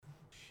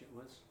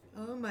was.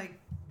 Oh my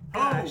Ho,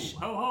 gosh.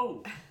 ho,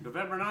 ho!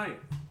 November 9th.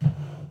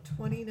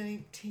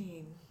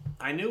 2019.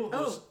 I knew it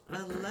was.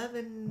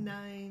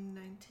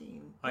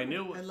 11/9/19. I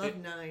knew I it- love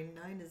 9.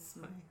 9 is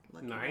my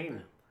lucky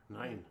number.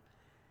 Nine.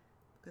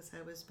 Because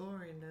I was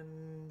born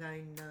in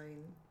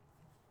 9/9.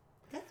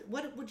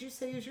 What would you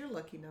say is your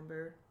lucky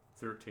number?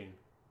 13.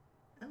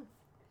 Oh.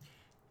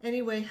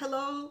 Anyway,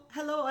 hello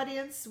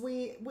audience.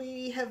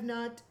 We have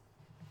not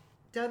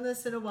done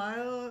this in a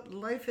while.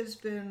 Life has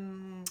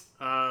been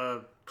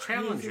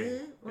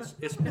Challenging. crazy.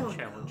 It's been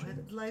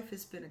challenging. No. Life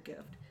has been a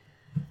gift.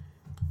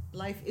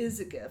 Life is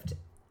a gift.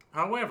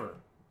 However,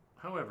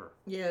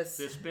 Yes.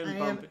 it's been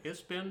bumpy.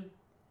 It's been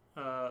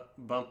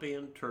bumpy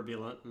and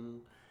turbulent,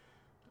 and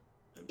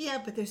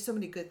Yeah, but there's so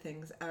many good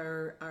things.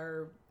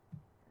 Our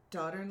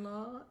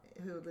daughter-in-law,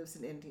 who lives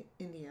in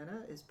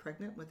Indiana, is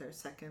pregnant with our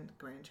second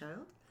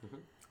grandchild,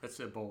 it's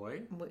a boy.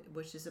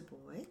 which is a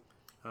boy.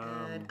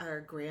 And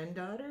our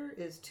granddaughter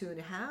is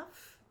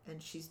 2.5,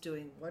 and she's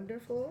doing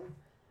wonderful.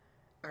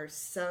 Our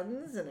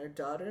sons and our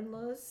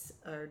daughter-in-laws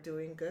are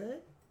doing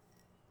good.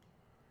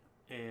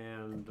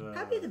 And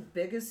Probably the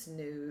biggest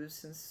news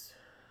since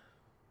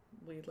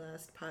we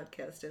last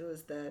podcasted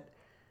was that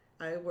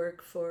I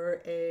work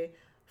for a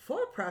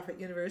for-profit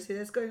university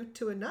that's going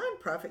to a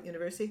non-profit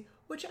university,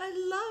 which I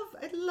love.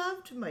 I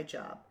loved my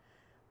job,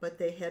 but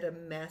they had a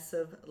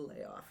massive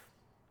layoff.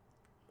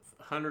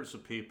 hundreds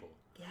of people.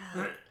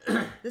 Yeah,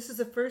 this is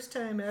the first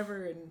time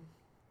ever in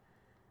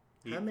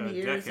how many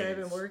years I've been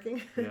decades.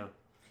 working. Yeah.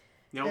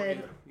 No.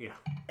 And- yeah.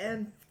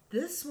 And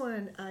this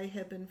one, I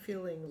have been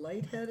feeling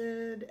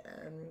lightheaded,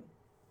 and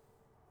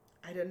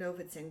I don't know if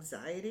it's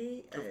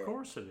anxiety. Of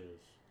course it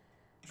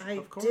is. I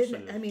Of course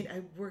didn't. it is. I mean, I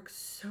worked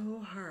so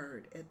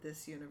hard at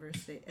this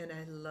university, and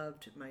I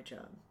loved my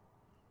job.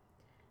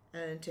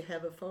 And to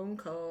have a phone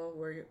call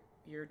where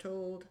you're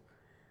told,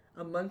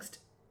 amongst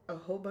a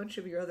whole bunch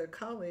of your other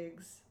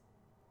colleagues,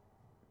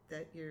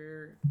 that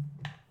you're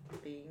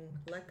being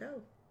let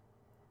go.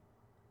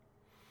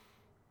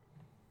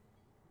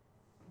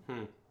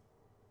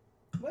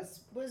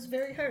 Was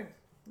very hard.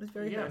 It was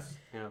very hard. Yes.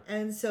 Yeah.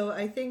 And so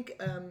I think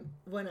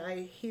when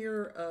I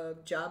hear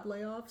of job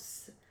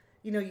layoffs,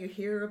 you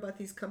hear about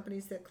these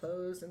companies that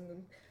close,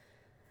 and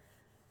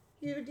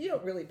you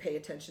don't really pay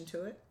attention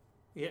to it.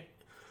 Yeah.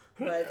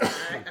 But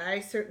I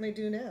certainly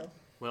do now.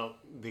 Well,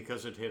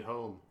 because it hit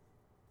home.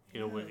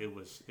 It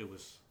was.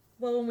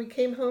 Well, when we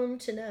came home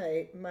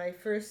tonight, my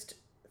first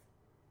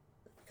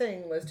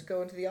thing was to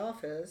go into the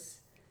office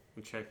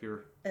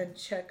and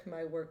check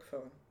my work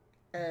phone.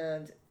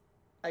 And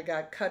I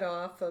got cut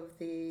off of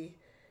the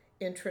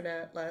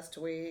intranet last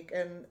week,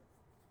 and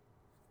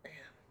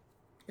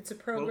it's a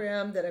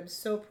program that I'm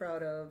so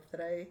proud of,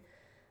 that I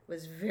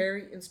was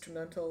very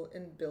instrumental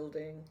in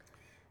building.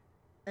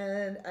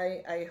 And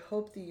I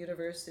hope the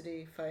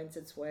university finds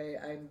its way.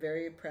 I'm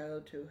very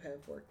proud to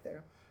have worked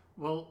there.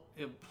 Well,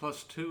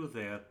 plus too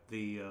that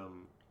the,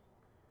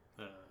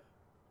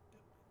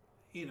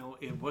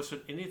 it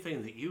wasn't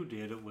anything that you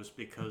did. It was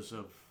because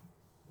of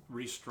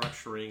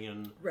restructuring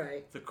and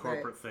Right. the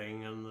corporate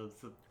thing and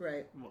the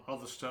Right. all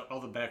the stuff, all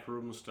the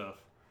backroom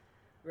stuff.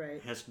 Right.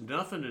 It has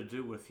nothing to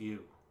do with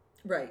you.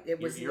 Right. It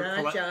was Your not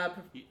colla-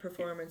 job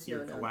performance.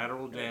 Your No.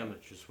 collateral No.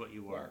 damage is what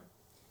you Yeah. are,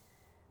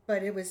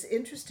 But it was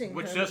interesting.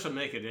 which how- doesn't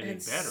make it any and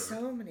better.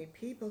 so many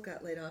people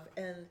got laid off,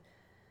 and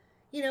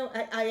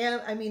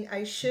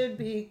I should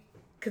be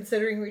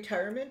considering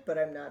retirement, but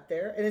I'm not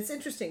there. And it's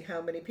interesting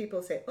how many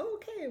people say, oh,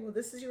 okay, well,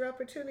 this is your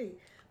opportunity,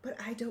 but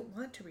I don't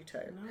want to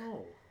retire.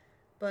 No.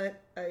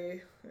 But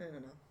I don't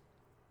know,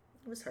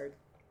 it was hard.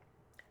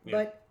 Yeah.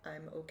 But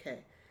I'm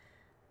okay.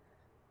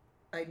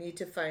 I need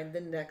to find the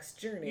next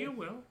journey. You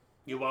will.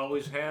 You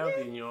always have,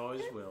 and you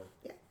always will.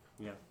 Yeah.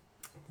 Yeah.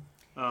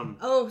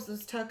 Oh, so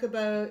let's talk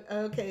about,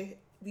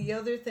 the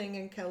other thing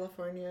in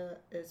California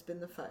has been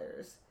the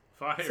fires.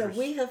 Fires. So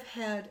we have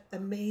had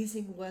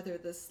amazing weather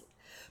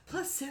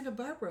plus Santa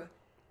Barbara.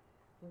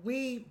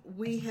 We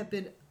have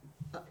been,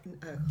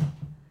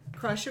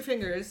 cross your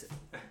fingers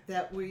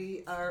that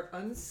we are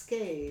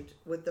unscathed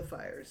with the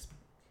fires,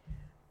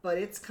 but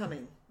it's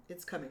coming.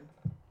 It's coming.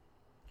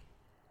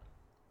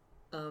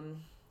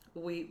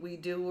 We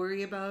do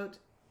worry about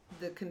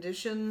the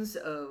conditions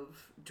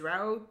of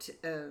drought,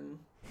 and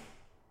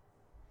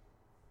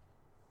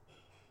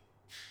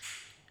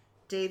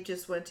Dave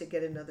just went to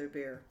get another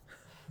beer.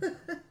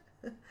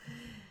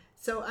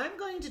 So I'm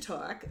going to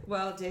talk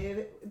while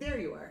Dave, there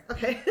you are.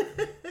 Okay.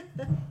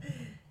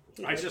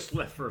 I just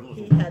left for a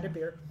little. He had a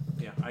beer.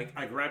 Yeah,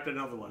 I grabbed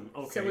another one.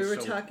 Okay. So we were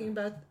talking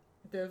about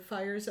the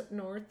fires up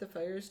north, the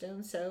fires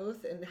down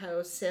south, and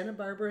how Santa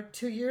Barbara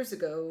 2 years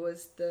ago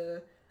was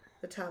the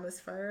Thomas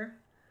fire.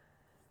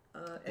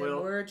 And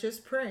we're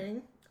just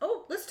praying.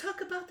 Oh, let's talk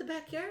about the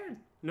backyard.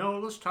 No,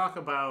 let's talk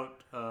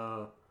about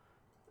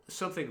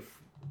something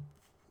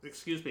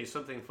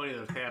funny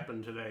that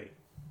happened today.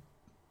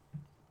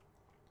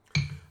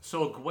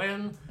 So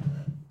Gwen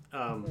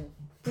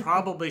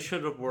probably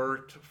should have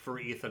worked for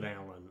Ethan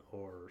Allen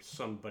or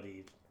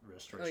somebody,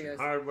 Restoration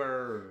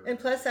Hardware. And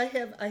plus, I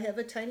have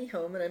a tiny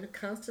home, and I'm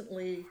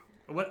constantly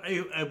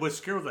it would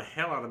scare the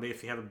hell out of me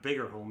if you had a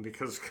bigger home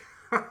because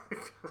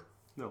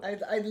no.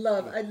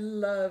 I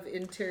love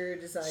interior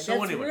design. So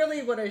That's anyway.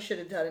 really what I should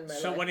have done in my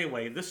life. So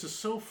anyway, this is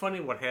so funny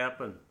what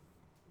happened.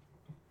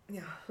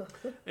 Yeah.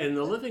 In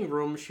the living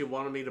room, she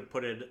wanted me to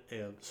put in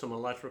some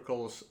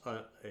electricals,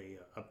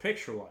 a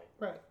picture light.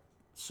 Right.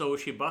 So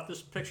she bought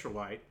this picture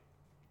light,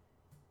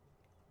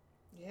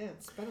 Yeah,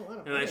 spent a lot of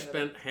and money I on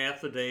spent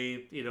half the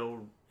day,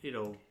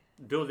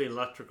 doing the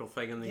electrical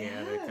thing in the Yeah,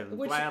 attic and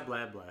which- blah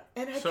blah blah. it.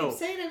 And I so keep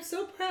saying I'm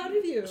so proud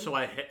of you. so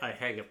I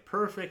hang it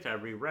perfect. I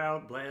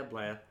reroute blah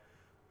blah.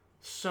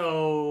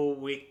 So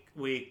we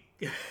we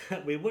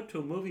went to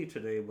a movie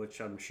today,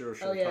 which I'm sure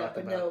she'll oh yeah, talk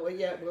but about. no,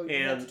 yeah, we'll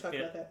have to talk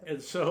about that.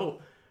 And so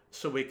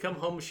we come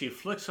home. She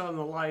flicks on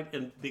the light,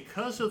 and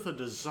because of the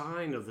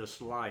design of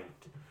this light,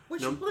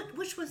 Which no-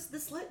 which was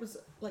this light was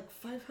like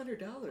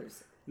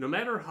 $500. no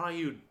matter how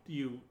you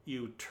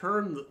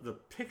turn the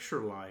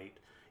picture light,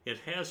 it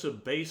has a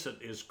base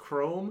that is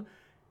chrome,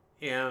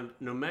 and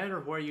no matter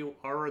where you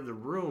are in the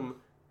room,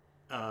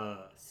 the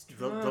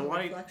Strong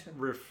light reflection.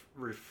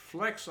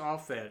 reflects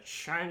off that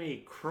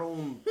shiny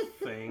chrome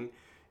thing.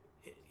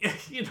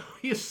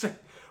 You say,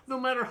 no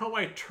matter how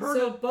I turn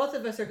So it, both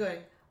of us are going,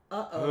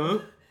 uh-oh.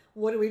 Huh?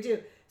 What do we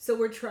do? So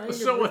we're trying to...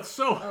 so it's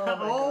so Oh,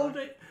 my all God.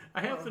 day.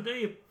 I have the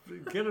day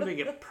getting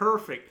it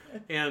perfect,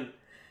 and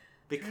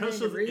because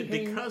Trying of to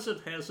rehang. because it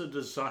has a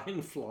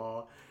design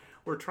flaw,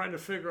 we're trying to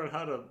figure out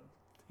how to,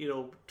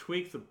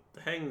 tweak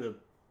hang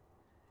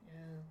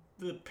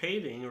the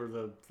painting or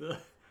the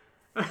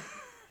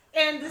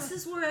And this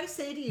is where I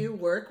say to you,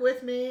 work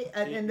with me.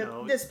 And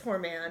No. this poor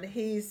man,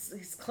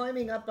 he's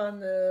climbing up on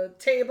the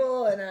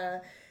table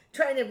and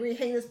trying to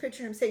rehang this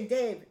picture. I'm saying,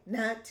 Dave,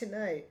 not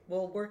tonight.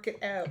 We'll work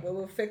it out.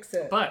 We'll fix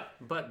it.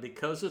 but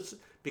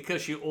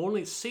because you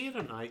only see it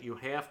at night, you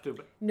have to.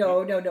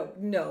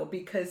 No,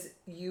 because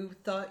you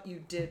thought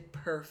you did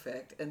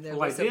perfect, and there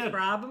Well, I was a did.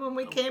 problem when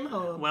we came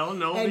home. Well,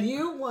 no, and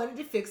you wanted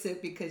to fix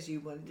it because you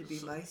wanted to be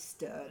my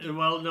stud.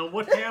 Well, no,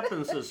 what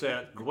happens is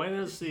that Gwen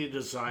is the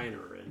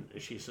designer, and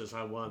she says,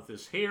 I want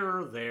this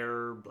here,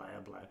 there, blah,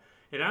 blah.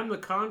 And I'm the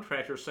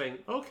contractor saying,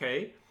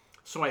 okay.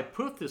 So I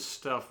put this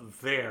stuff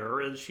there,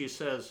 and she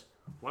says,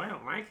 well, I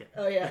don't like it.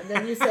 Oh yeah, and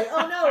then you say,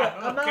 "Oh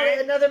no, Okay.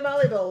 another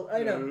Molly bowl."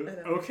 I know.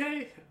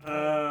 Okay.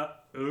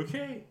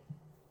 Okay.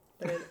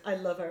 But I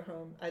love our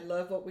home. I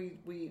love what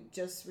we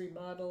just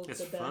remodeled It's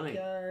the funny.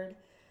 backyard.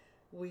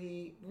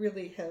 We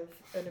really have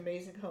an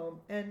amazing home,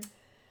 and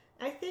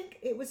I think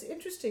it was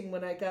interesting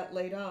when I got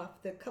laid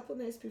off. The couple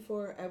nights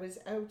before, I was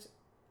out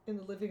in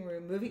the living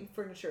room moving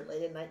furniture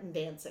late at night and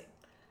dancing,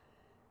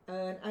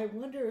 and I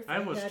wonder if I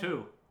was had,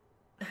 too.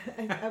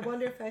 I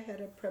wonder if I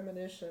had a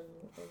premonition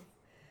of.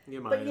 You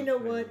might But you have, know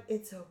maybe. what?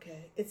 It's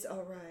okay. It's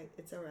all right.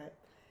 It's all right.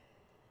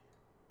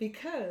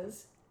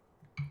 Because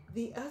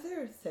the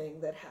other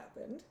thing that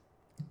happened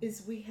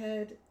is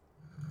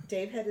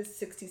Dave had his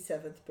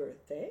 67th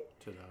birthday,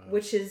 Ta-da.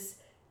 which is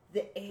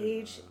the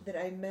age that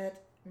I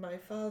met my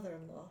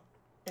father-in-law.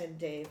 And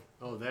Dave,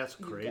 Oh, that's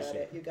you crazy. got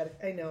it. You got it.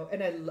 I know.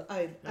 And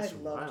I That's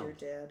loved wild. your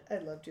dad. I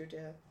loved your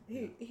dad.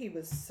 He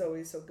was so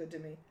good to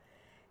me.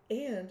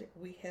 And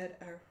we had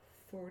our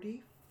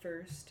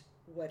 41st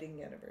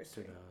wedding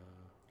anniversary.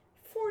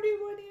 Ta-da.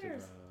 41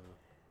 years.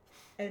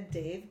 Ta-da. And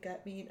Dave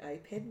got me an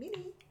iPad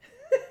mini.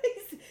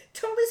 He's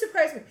totally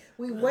surprised me.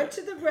 We went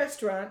to the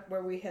restaurant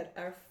where we had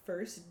our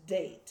first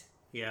date.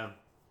 Yeah.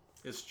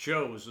 It's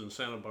Joe's in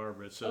Santa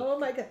Barbara. It's a Oh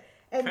my God.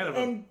 And, kind of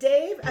and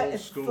Dave, old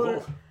school.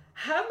 for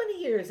how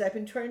many years I've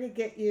been trying to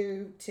get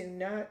you to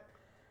not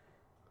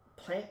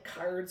plant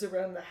cards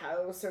around the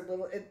house or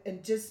little,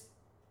 and just,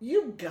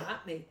 you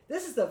got me.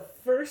 This is the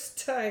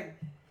first time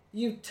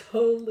you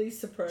totally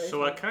surprised So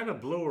me. I kind of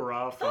blew her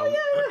off. Oh,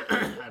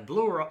 yeah. I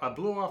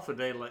blew off a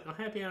day like, oh,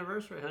 happy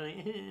anniversary,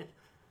 honey.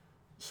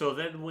 So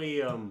then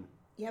we,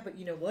 Yeah, but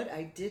you know what?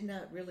 I did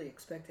not really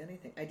expect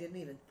anything.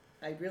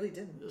 I really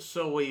didn't.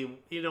 so we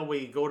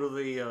go to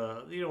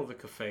the, the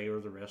cafe or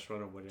the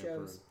restaurant or whatever.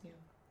 Joe's. Yeah.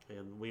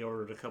 And we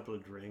ordered a couple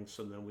of drinks,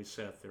 and then we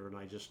sat there, and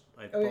I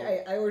Oh,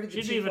 yeah, I ordered the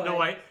she cheap didn't even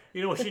wine.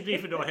 know she didn't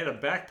even know I had a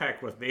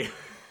backpack with me.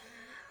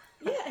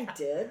 Yeah, I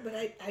did, but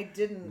I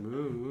didn't.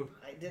 Ooh.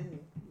 I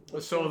didn't.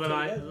 So then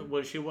together.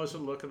 when she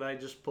wasn't looking, I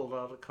just pulled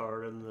out a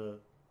card and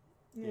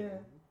Yeah.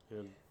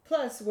 and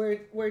Plus,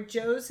 where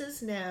Joe's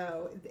is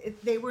now,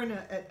 they were in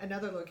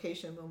another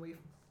location when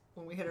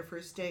we had our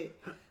first date.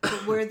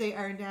 But where they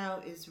are now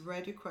is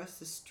right across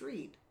the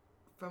street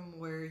from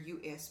where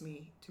you asked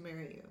me to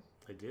marry you.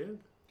 I did.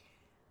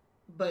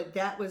 But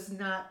that was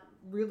not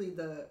really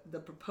the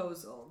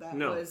proposal. That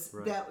No, was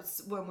right. that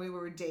was when we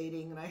were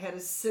dating, and I had a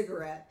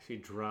cigarette. She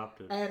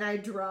dropped it. And I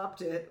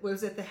dropped it. It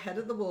was at the Head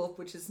of the Wolf,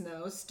 which is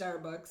now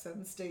Starbucks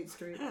on State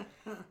Street.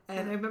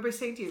 And I remember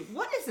saying to you,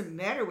 "What is the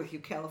matter with you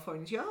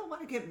Californians? You all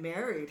want to get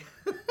married."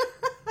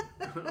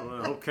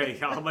 Well, okay,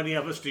 how many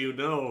of us do you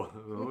know?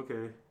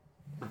 Okay.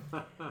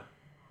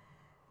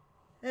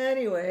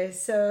 Anyway,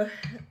 so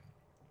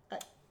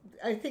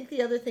I think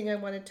the other thing I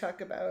want to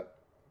talk about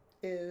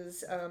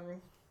is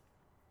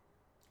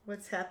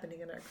what's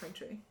happening in our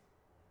country.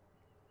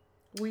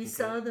 We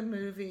saw the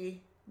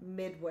movie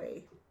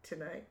Midway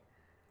tonight.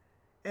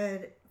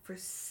 And for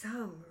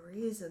some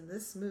reason,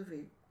 this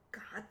movie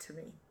got to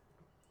me.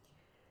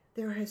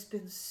 There has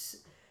been...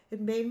 It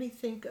made me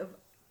think of...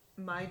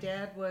 My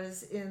dad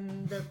was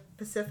in the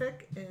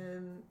Pacific,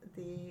 and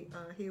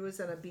he was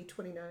on a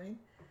B-29.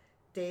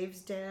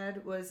 Dave's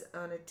dad was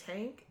on a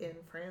tank in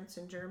France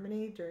and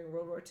Germany during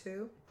World War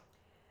II.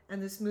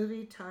 And this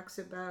movie talks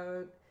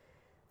about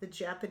the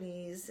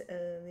Japanese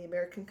and the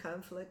American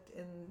conflict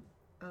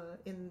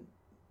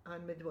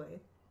on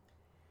Midway.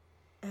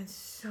 And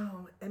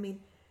so, I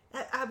mean,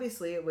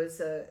 obviously it was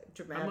a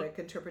dramatic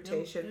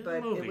interpretation,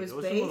 but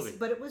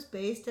it was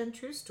based on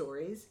true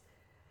stories.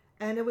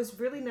 And it was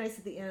really nice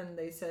at the end.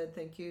 They said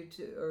thank you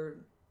to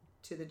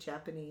the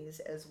Japanese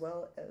as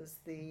well as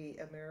the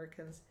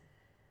Americans.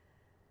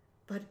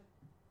 But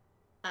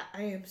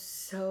I am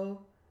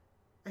so...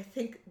 I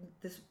think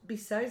this,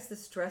 besides the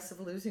stress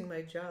of losing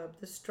my job,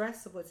 the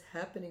stress of what's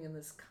happening in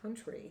this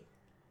country.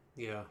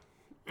 Yeah.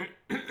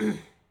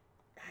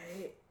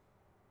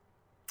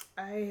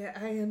 I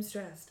am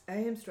stressed. I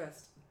am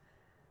stressed.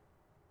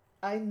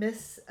 I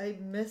miss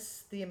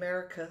the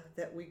America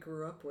that we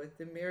grew up with,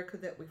 the America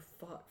that we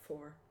fought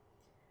for.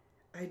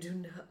 I do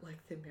not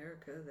like the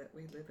America that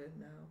we live in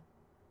now.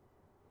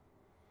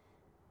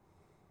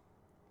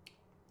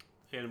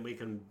 And we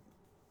can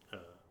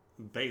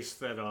base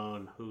that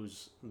on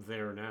who's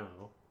there now.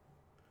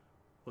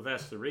 Well,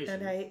 that's the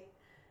reason.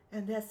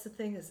 And that's the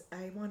thing is,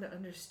 I want to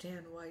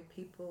understand why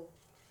people.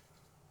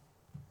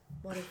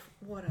 What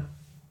a,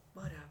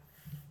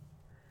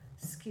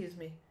 excuse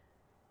me.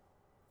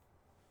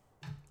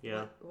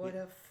 Yeah. What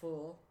a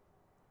fool.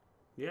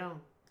 Yeah.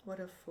 What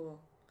a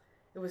fool.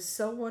 It was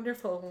so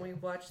wonderful when we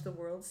watched the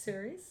World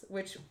Series,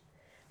 which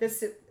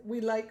we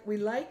like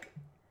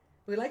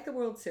the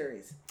World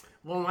Series.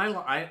 Well,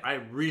 I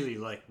really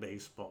like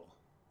baseball.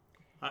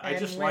 I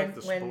just like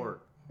the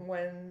sport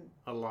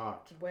a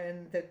lot.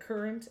 When the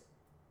current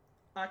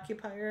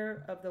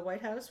occupier of the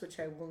White House, which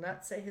I will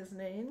not say his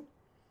name,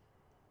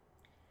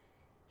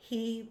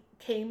 he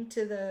came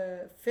to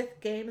the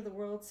 5th game of the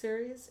World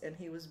Series and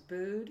he was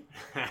booed.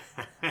 I was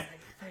like,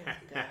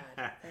 thank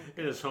God.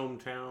 In his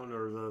hometown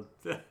or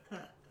the.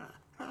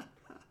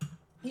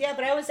 Yeah,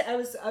 but I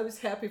was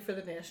happy for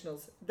the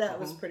Nationals. That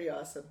was pretty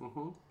awesome.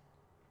 Mm-hmm.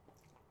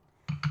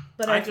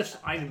 But I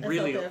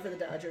really felt bad for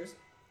the Dodgers.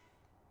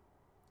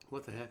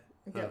 What the heck?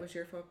 That was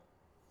your fault.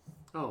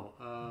 Oh,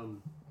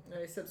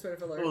 some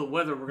sort of alert. Oh,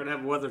 weather. We're gonna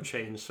have a weather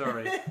change.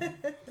 Sorry.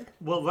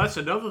 Well, that's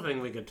another thing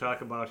we could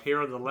talk about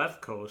here on the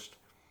left coast.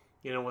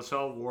 You know, it's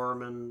all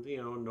warm and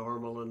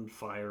normal and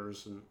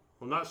fires and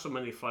not so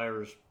many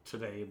fires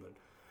today,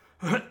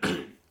 but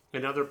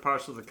in other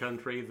parts of the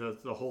country,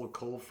 the whole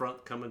cold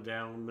front coming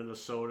down,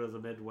 Minnesota, the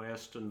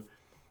Midwest, and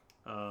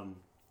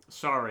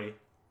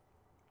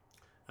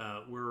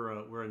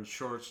we're in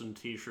shorts and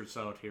t-shirts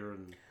out here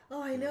and.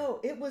 Oh, I know.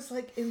 It was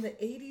like in the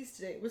 80s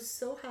today. It was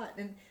so hot.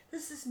 And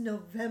this is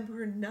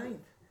November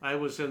 9th. I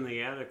was in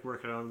the attic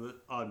working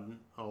on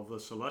all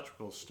this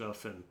electrical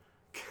stuff. And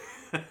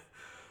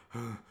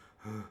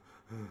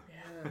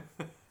yeah.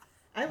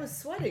 I was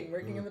sweating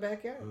working in the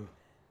backyard.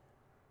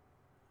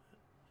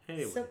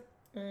 Anyway. So,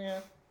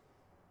 yeah.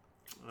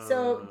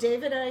 So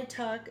Dave and I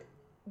talked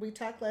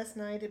last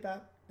night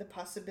about the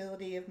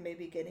possibility of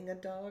maybe getting a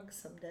dog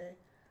someday.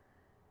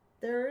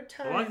 There are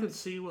times. Oh, I could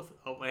see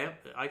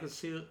I could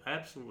see it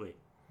absolutely.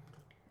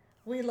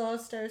 We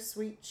lost our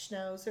sweet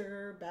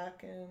Schnauzer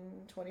back in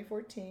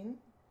 2014,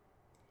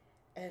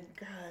 and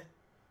God,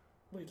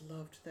 we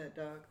loved that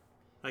dog.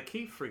 I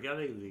keep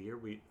forgetting the year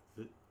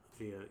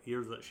the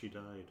year that she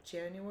died.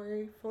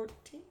 January 14th.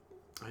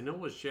 I know it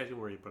was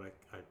January, but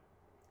I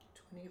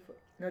 24.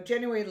 No,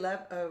 January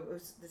 11th. It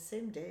was the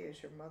same day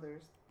as your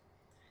mother's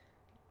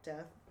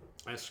death.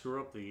 I screw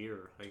up the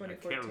year. I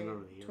can't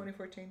remember the year.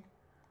 2014.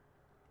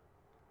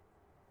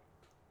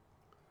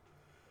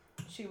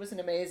 She was an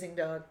amazing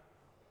dog.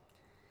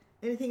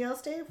 Anything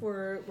else, Dave?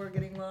 We're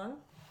getting long.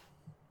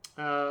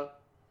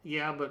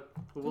 Yeah, but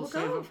we'll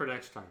save it for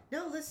next time.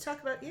 No, let's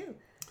talk about you.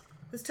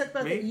 Let's talk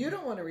about that you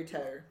don't want to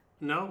retire.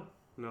 No.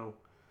 No,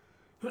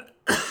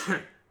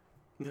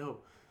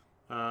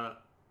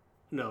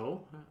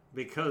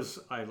 because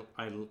I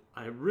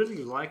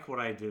really like what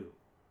I do,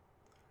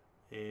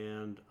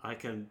 and I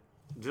can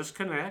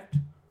disconnect.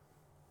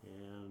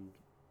 And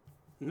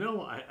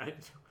no,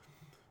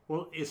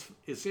 well, it's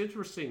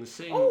interesting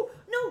seeing. Oh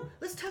no,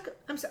 let's talk.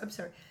 I'm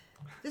sorry.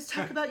 Let's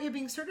talk about you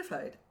being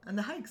certified on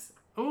the hikes.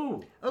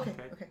 Oh. Okay.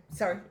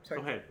 Sorry. Go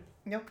ahead.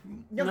 No,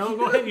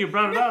 go ahead. You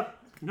brought it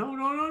up.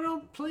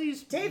 No,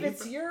 please. Dave,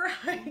 it's your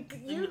hike.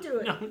 You do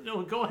it.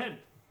 No, go ahead.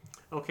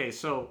 Okay,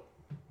 so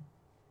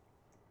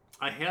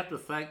I have to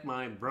thank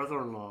my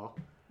brother-in-law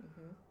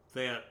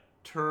that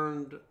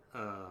turned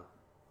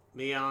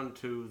me on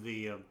to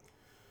the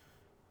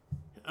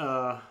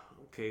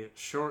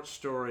short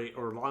story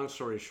or long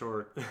story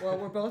short. Well,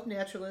 we're both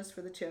naturalists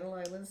for the Channel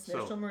Islands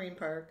National Marine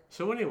Park.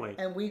 So anyway.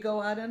 And we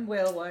go out on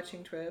whale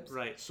watching trips.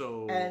 Right,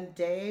 so. And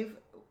Dave,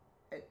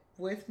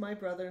 with my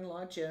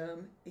brother-in-law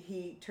Jim,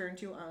 he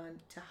turned you on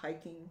to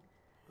hiking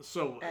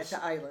So at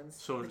the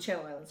islands, the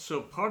Channel Islands.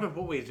 So part of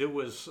what we do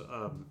is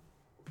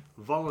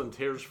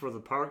volunteers for the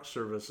Park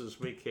Services.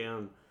 We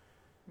can,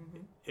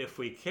 if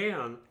we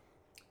can,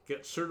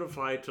 get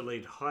certified to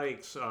lead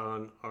hikes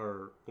on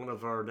one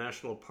of our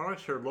national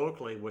parks here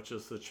locally, which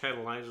is the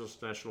Channel Islands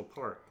National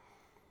Park.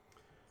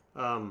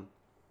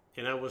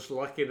 And I was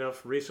lucky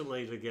enough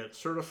recently to get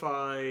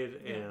certified,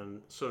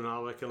 and so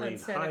now I can lead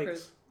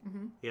hikes.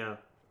 Yeah.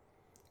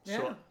 Yeah.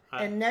 So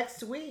and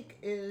next week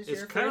is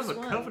your first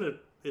one.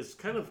 It's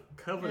kind of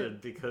coveted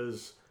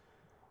because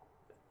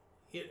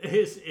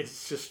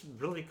it's just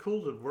really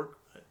cool to work.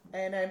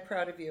 And I'm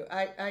proud of you.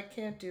 I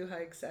can't do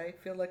hikes. I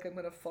feel like I'm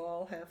going to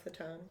fall half the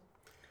time.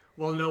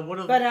 Well, no,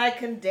 but I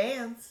can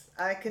dance.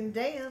 I can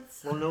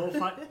dance. Well, no,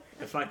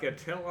 if I could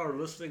tell our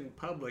listening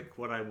public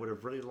what I would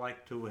have really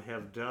liked to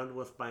have done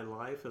with my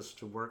life is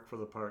to work for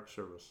the Park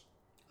Service.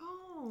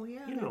 Oh,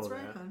 yeah, you that's know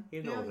right, that. hon.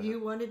 You know that.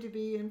 You wanted to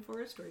be in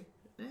forestry.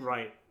 Yeah.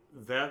 Right.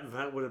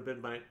 That would have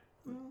been my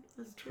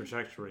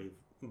trajectory.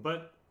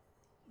 But,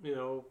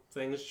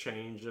 things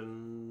change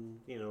and,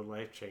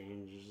 life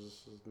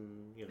changes.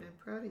 And, I'm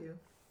proud of you.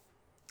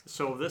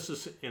 So this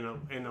is, in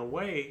a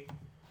way,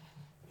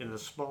 in a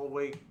small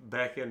way,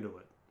 back into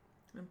it.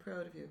 I'm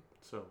proud of you.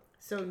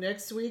 So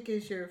next week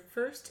is your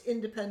first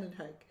independent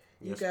hike.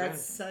 You got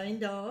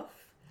signed off.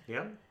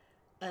 Yeah.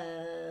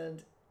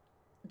 And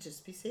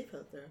just be safe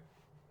out there.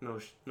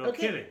 No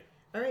kidding.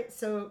 All right.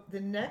 So the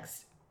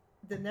next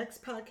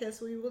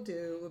podcast we will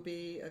do will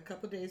be a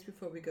couple days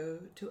before we go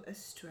to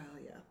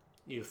Australia.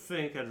 You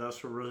think,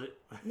 unless we're really...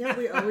 No,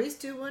 we always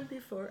do one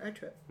before our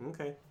trip.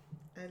 Okay.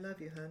 I love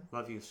you, hon.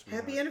 Love you,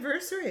 sweetheart. Happy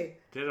anniversary.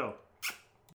 Ditto.